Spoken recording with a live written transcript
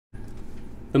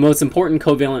The most important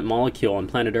covalent molecule on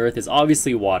planet Earth is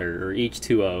obviously water, or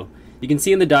H2O. You can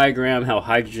see in the diagram how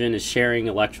hydrogen is sharing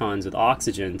electrons with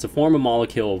oxygen to form a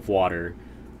molecule of water.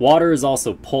 Water is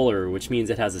also polar, which means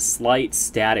it has a slight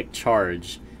static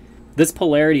charge. This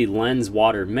polarity lends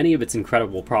water many of its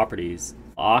incredible properties.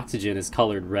 Oxygen is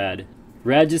colored red.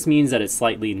 Red just means that it's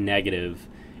slightly negative.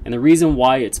 And the reason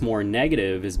why it's more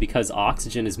negative is because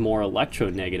oxygen is more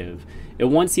electronegative. It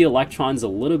wants the electrons a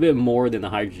little bit more than the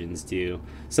hydrogens do.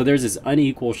 So there's this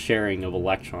unequal sharing of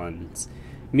electrons.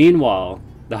 Meanwhile,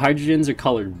 the hydrogens are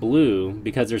colored blue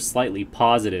because they're slightly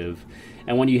positive.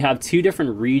 And when you have two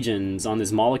different regions on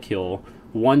this molecule,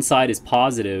 one side is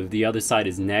positive, the other side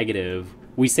is negative,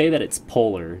 we say that it's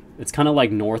polar. It's kind of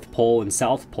like North Pole and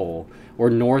South Pole, or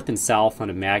north and south on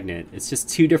a magnet. It's just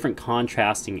two different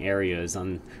contrasting areas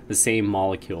on the same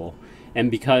molecule.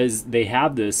 And because they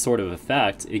have this sort of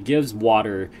effect, it gives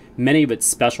water many of its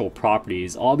special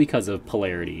properties, all because of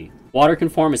polarity. Water can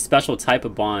form a special type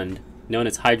of bond known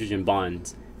as hydrogen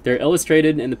bonds. They're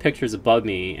illustrated in the pictures above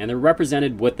me, and they're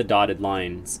represented with the dotted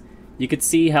lines. You could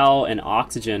see how an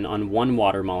oxygen on one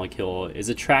water molecule is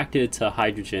attracted to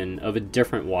hydrogen of a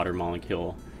different water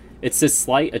molecule. It's this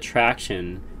slight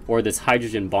attraction, or this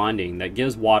hydrogen bonding, that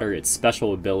gives water its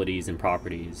special abilities and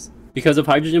properties. Because of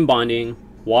hydrogen bonding,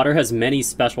 water has many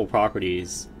special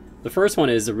properties. The first one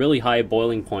is a really high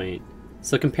boiling point.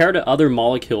 So compared to other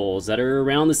molecules that are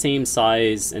around the same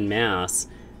size and mass,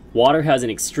 water has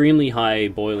an extremely high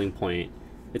boiling point.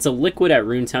 It's a liquid at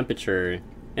room temperature,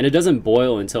 and it doesn't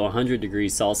boil until 100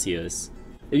 degrees Celsius.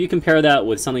 If you compare that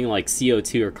with something like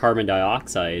CO2 or carbon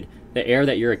dioxide, the air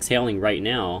that you're exhaling right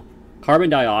now, carbon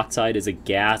dioxide is a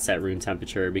gas at room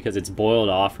temperature because it's boiled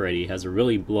off already, has a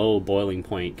really low boiling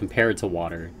point compared to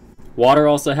water. Water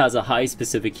also has a high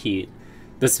specific heat.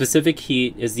 The specific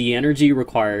heat is the energy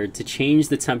required to change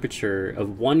the temperature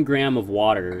of 1 gram of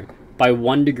water by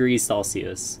 1 degree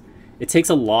Celsius. It takes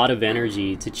a lot of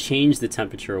energy to change the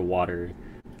temperature of water.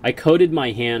 I coated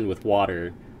my hand with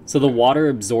water, so the water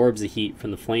absorbs the heat from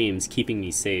the flames, keeping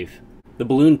me safe. The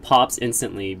balloon pops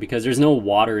instantly because there's no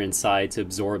water inside to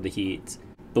absorb the heat.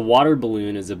 The water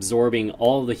balloon is absorbing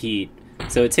all the heat,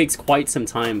 so it takes quite some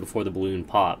time before the balloon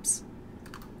pops.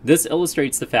 This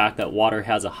illustrates the fact that water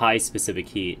has a high specific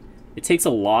heat. It takes a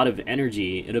lot of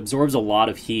energy, it absorbs a lot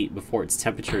of heat before its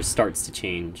temperature starts to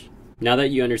change. Now that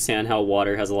you understand how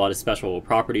water has a lot of special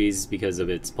properties because of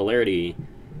its polarity,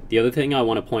 the other thing I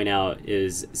want to point out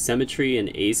is symmetry and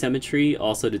asymmetry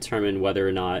also determine whether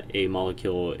or not a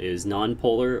molecule is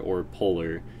nonpolar or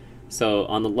polar. So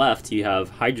on the left you have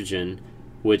hydrogen,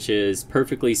 which is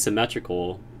perfectly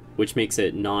symmetrical, which makes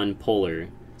it nonpolar.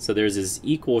 So there's this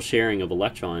equal sharing of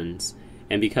electrons,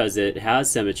 and because it has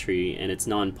symmetry and it's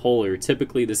nonpolar,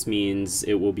 typically this means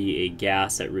it will be a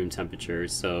gas at room temperature.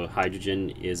 So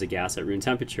hydrogen is a gas at room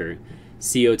temperature.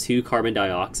 CO2, carbon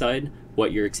dioxide,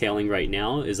 what you're exhaling right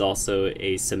now, is also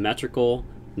a symmetrical,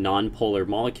 nonpolar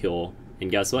molecule,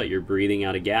 and guess what? You're breathing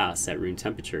out a gas at room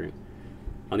temperature.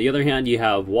 On the other hand, you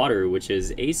have water, which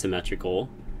is asymmetrical,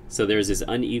 so there's this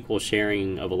unequal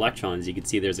sharing of electrons. You can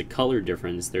see there's a color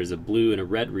difference. There's a blue and a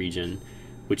red region,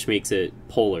 which makes it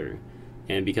polar.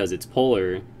 And because it's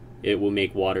polar, it will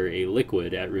make water a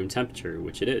liquid at room temperature,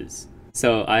 which it is.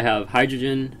 So I have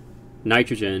hydrogen,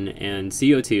 nitrogen, and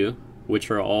CO2, which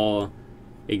are all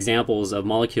examples of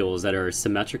molecules that are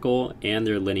symmetrical and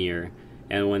they're linear.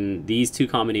 And when these two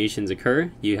combinations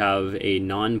occur, you have a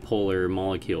nonpolar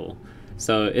molecule.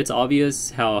 So it's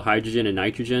obvious how hydrogen and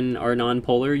nitrogen are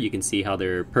nonpolar. You can see how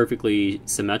they're perfectly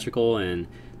symmetrical and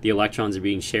the electrons are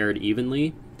being shared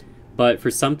evenly. But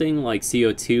for something like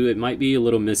CO2, it might be a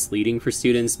little misleading for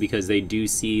students because they do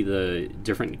see the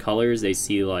different colors. They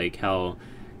see like how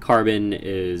carbon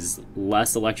is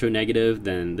less electronegative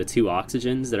than the two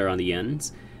oxygens that are on the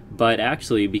ends. But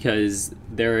actually, because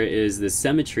there is this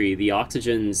symmetry, the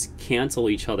oxygens cancel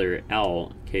each other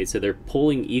out. Okay, so they're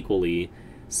pulling equally.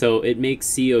 So it makes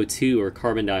CO2 or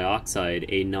carbon dioxide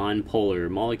a nonpolar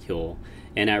molecule.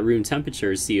 And at room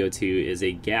temperature, CO2 is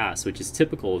a gas, which is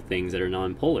typical of things that are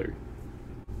nonpolar.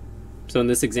 So in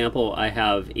this example, I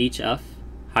have HF,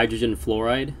 hydrogen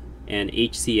fluoride, and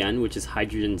HCN, which is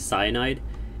hydrogen cyanide.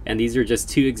 And these are just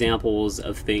two examples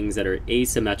of things that are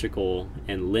asymmetrical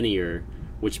and linear,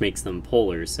 which makes them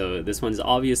polar. So this one's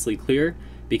obviously clear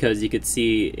because you could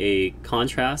see a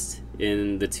contrast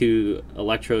in the two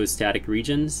electrostatic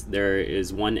regions. There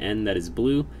is one end that is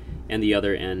blue and the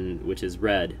other end which is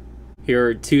red. Here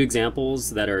are two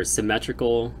examples that are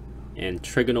symmetrical and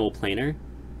trigonal planar,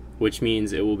 which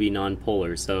means it will be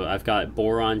nonpolar. So I've got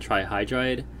boron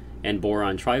trihydride and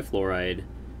boron trifluoride.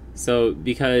 So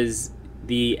because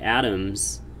the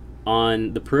atoms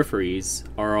on the peripheries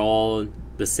are all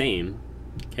the same.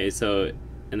 Okay, so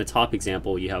in the top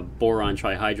example, you have boron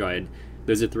trihydride.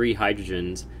 Those are 3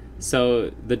 hydrogens.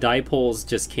 So the dipoles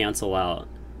just cancel out.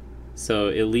 So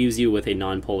it leaves you with a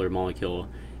nonpolar molecule.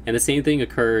 And the same thing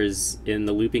occurs in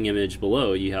the looping image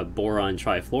below. You have boron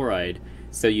trifluoride.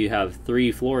 So you have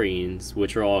 3 fluorines,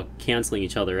 which are all canceling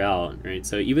each other out, right?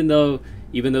 So even though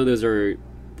those are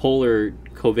polar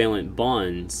covalent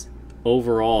bonds,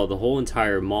 overall the whole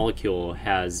entire molecule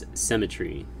has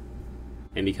symmetry.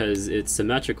 And because it's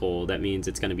symmetrical, that means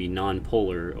it's going to be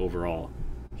nonpolar overall.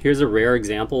 Here's a rare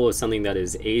example of something that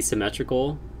is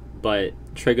asymmetrical but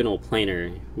trigonal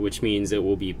planar, which means it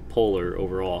will be polar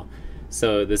overall.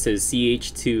 So this is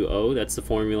CH2O, that's the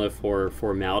formula for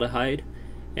formaldehyde.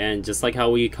 And just like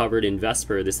how we covered in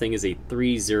VSEPR, this thing is a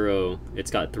 3-0. It's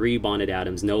got 3 bonded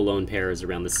atoms, no lone pairs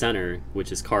around the center,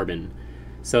 which is carbon.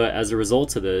 So as a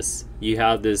result of this, you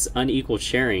have this unequal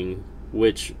sharing,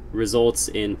 which results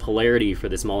in polarity for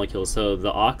this molecule. So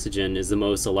the oxygen is the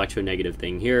most electronegative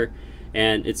thing here,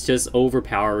 and it's just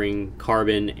overpowering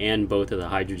carbon and both of the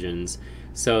hydrogens.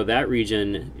 So that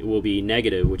region will be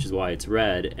negative, which is why it's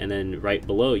red, and then right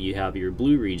below you have your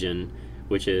blue region,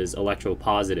 which is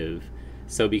electropositive.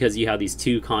 So because you have these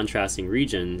 2 contrasting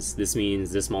regions, this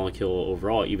means this molecule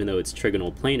overall, even though it's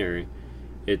trigonal planar,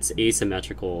 it's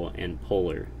asymmetrical and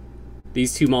polar.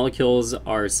 These 2 molecules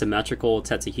are symmetrical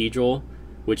tetrahedral,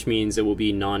 which means it will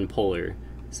be nonpolar.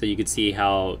 So you could see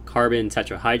how carbon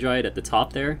tetrahydride at the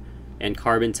top there and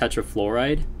carbon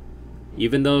tetrafluoride,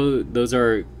 even though those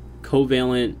are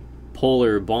covalent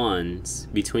polar bonds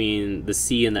between the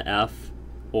C and the F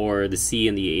or the C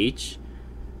and the H,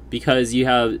 because you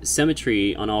have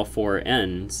symmetry on all 4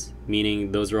 ends,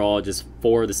 meaning those are all just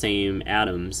 4 of the same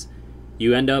atoms,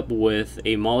 you end up with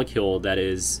a molecule that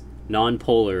is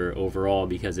nonpolar overall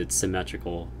because it's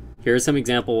symmetrical. Here are some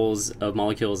examples of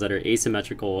molecules that are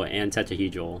asymmetrical and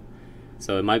tetrahedral.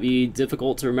 So it might be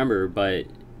difficult to remember, but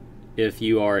if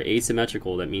you are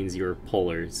asymmetrical, that means you're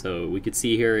polar. So we could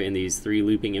see here in these 3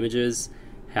 looping images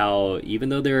how even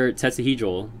though they're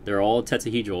tetrahedral, they're all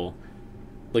tetrahedral,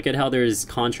 look at how there's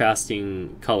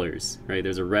contrasting colors, right?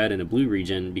 There's a red and a blue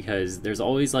region because there's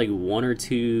always like 1 or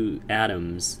 2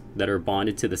 atoms that are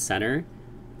bonded to the center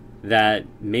that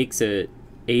makes it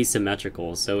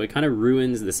asymmetrical. So it kind of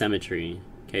ruins the symmetry,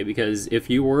 okay? Because if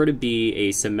you were to be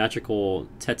a symmetrical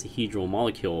tetrahedral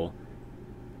molecule,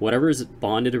 whatever's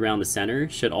bonded around the center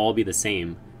should all be the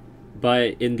same.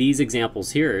 But in these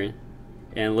examples here,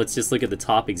 and let's just look at the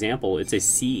top example, it's a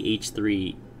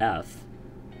CH3F,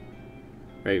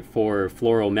 right, for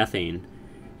fluoromethane.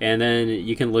 And then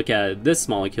you can look at this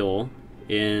molecule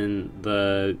in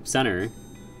the center.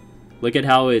 Look at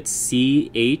how it's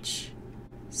CHCl3.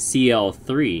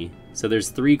 So there's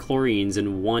 3 chlorines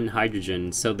and 1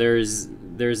 hydrogen. So there's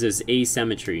this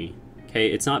asymmetry. Okay,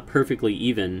 it's not perfectly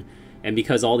even, and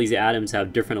because all these atoms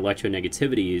have different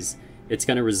electronegativities, it's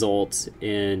going to result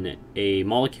in a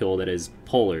molecule that is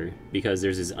polar because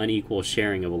there's this unequal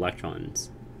sharing of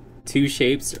electrons. 2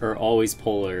 shapes are always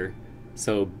polar.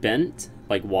 So bent,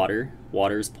 like water,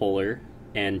 water is polar,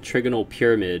 and trigonal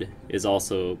pyramid is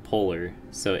also polar.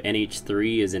 So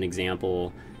NH3 is an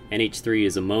example. NH3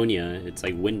 is ammonia. It's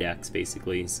like Windex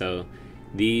basically. So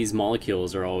these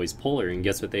molecules are always polar, and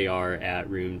guess what they are at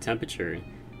room temperature?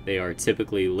 They are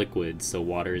typically liquids. So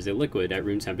water is a liquid at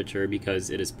room temperature because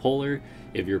it is polar.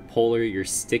 If you're polar, you're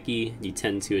sticky. You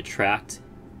tend to attract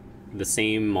the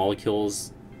same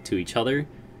molecules to each other.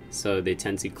 So they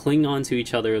tend to cling on to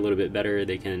each other a little bit better.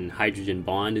 They can hydrogen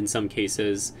bond in some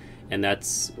cases, and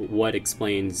that's what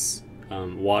explains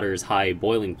water's high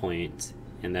boiling point.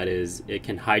 And that is, it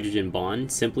can hydrogen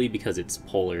bond simply because it's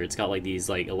polar. It's got like these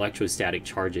like electrostatic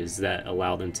charges that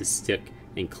allow them to stick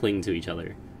and cling to each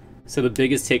other. So the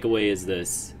biggest takeaway is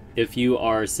this: if you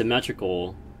are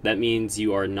symmetrical, that means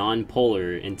you are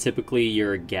nonpolar, and typically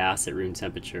you're a gas at room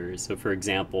temperature. So for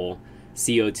example,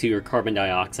 CO2 or carbon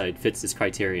dioxide fits this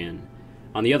criterion.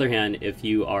 On the other hand, if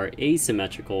you are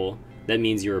asymmetrical, that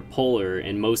means you're polar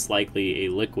and most likely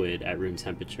a liquid at room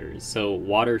temperatures. So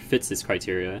water fits this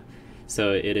criteria.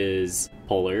 So it is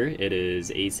polar, it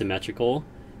is asymmetrical,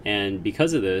 and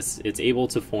because of this, it's able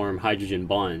to form hydrogen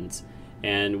bonds.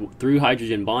 And through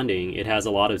hydrogen bonding, it has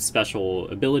a lot of special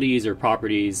abilities or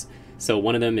properties. So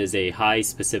one of them is a high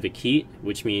specific heat,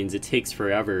 which means it takes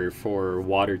forever for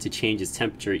water to change its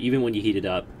temperature, even when you heat it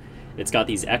up. It's got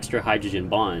these extra hydrogen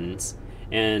bonds.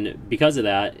 And because of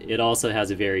that, it also has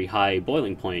a very high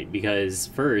boiling point, because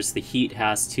first the heat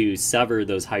has to sever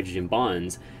those hydrogen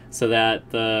bonds so that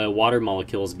the water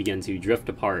molecules begin to drift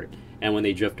apart. And when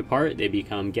they drift apart, they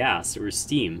become gas or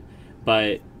steam.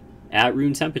 But At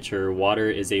room temperature, water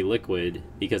is a liquid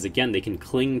because, again, they can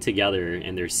cling together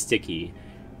and they're sticky,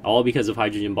 all because of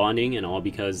hydrogen bonding and all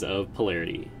because of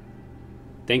polarity.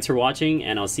 Thanks for watching,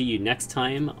 and I'll see you next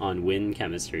time on Wind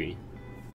Chemistry.